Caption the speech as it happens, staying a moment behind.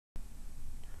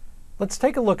Let's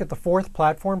take a look at the fourth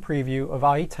platform preview of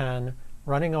IE10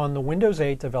 running on the Windows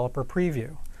 8 Developer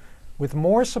Preview, with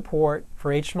more support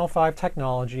for HTML5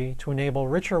 technology to enable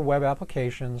richer web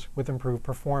applications with improved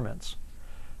performance.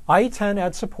 IE10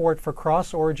 adds support for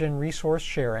cross-origin resource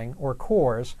sharing, or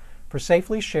CORS, for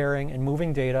safely sharing and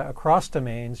moving data across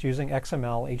domains using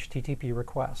XML HTTP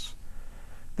requests.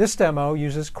 This demo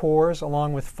uses CORS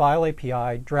along with File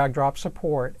API, drag-drop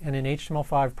support, and an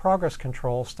HTML5 progress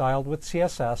control styled with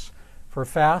CSS for a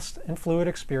fast and fluid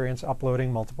experience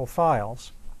uploading multiple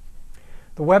files.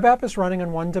 The web app is running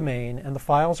on one domain, and the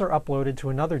files are uploaded to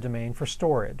another domain for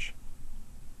storage.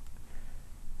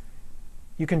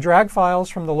 You can drag files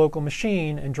from the local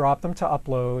machine and drop them to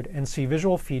upload and see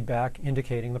visual feedback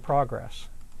indicating the progress.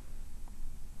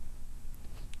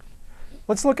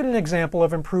 Let's look at an example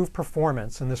of improved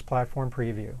performance in this platform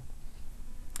preview.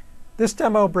 This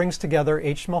demo brings together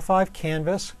HTML5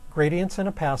 canvas, gradients, and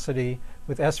opacity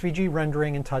with SVG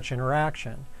rendering and touch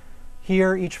interaction.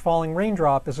 Here, each falling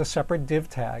raindrop is a separate div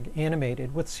tag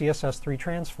animated with CSS3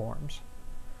 transforms.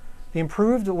 The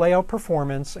improved layout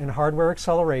performance and hardware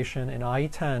acceleration in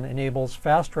IE10 enables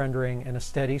fast rendering and a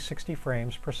steady 60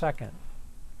 frames per second.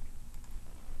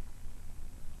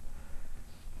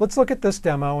 Let's look at this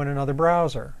demo in another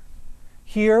browser.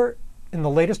 Here, in the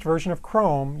latest version of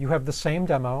Chrome, you have the same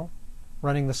demo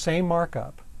running the same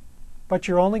markup, but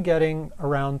you're only getting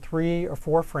around 3 or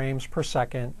 4 frames per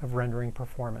second of rendering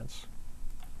performance.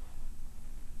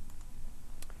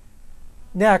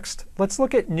 Next, let's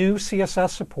look at new CSS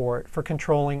support for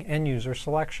controlling end-user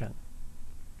selection.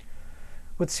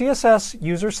 With CSS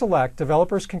User Select,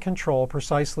 developers can control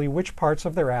precisely which parts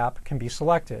of their app can be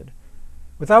selected.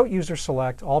 Without User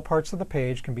Select, all parts of the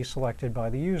page can be selected by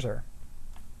the user.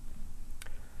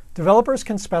 Developers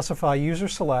can specify User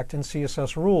Select in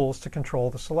CSS rules to control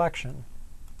the selection.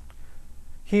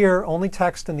 Here, only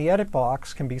text in the edit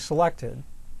box can be selected.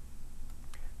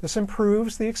 This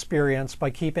improves the experience by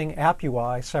keeping App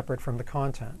UI separate from the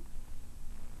content.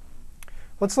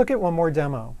 Let's look at one more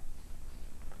demo.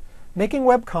 Making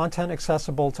web content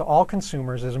accessible to all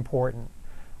consumers is important.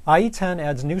 IE10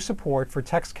 adds new support for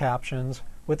text captions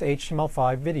with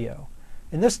HTML5 video.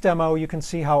 In this demo, you can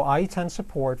see how IE10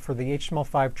 support for the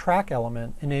HTML5 track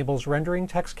element enables rendering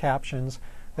text captions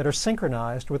that are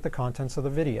synchronized with the contents of the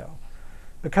video.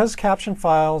 Because caption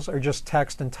files are just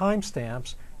text and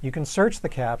timestamps, you can search the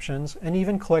captions and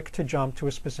even click to jump to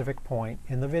a specific point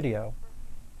in the video.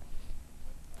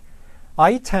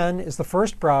 IE10 is the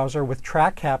first browser with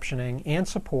track captioning and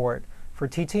support for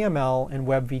TTML and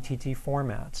WebVTT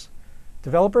formats.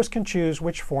 Developers can choose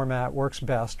which format works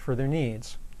best for their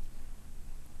needs.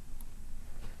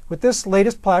 With this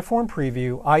latest platform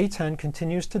preview, IE10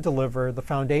 continues to deliver the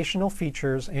foundational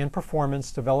features and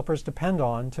performance developers depend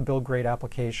on to build great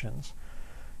applications.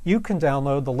 You can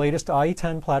download the latest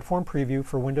IE10 platform preview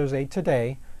for Windows 8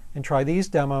 today and try these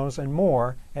demos and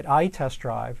more at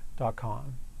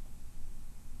ietestdrive.com.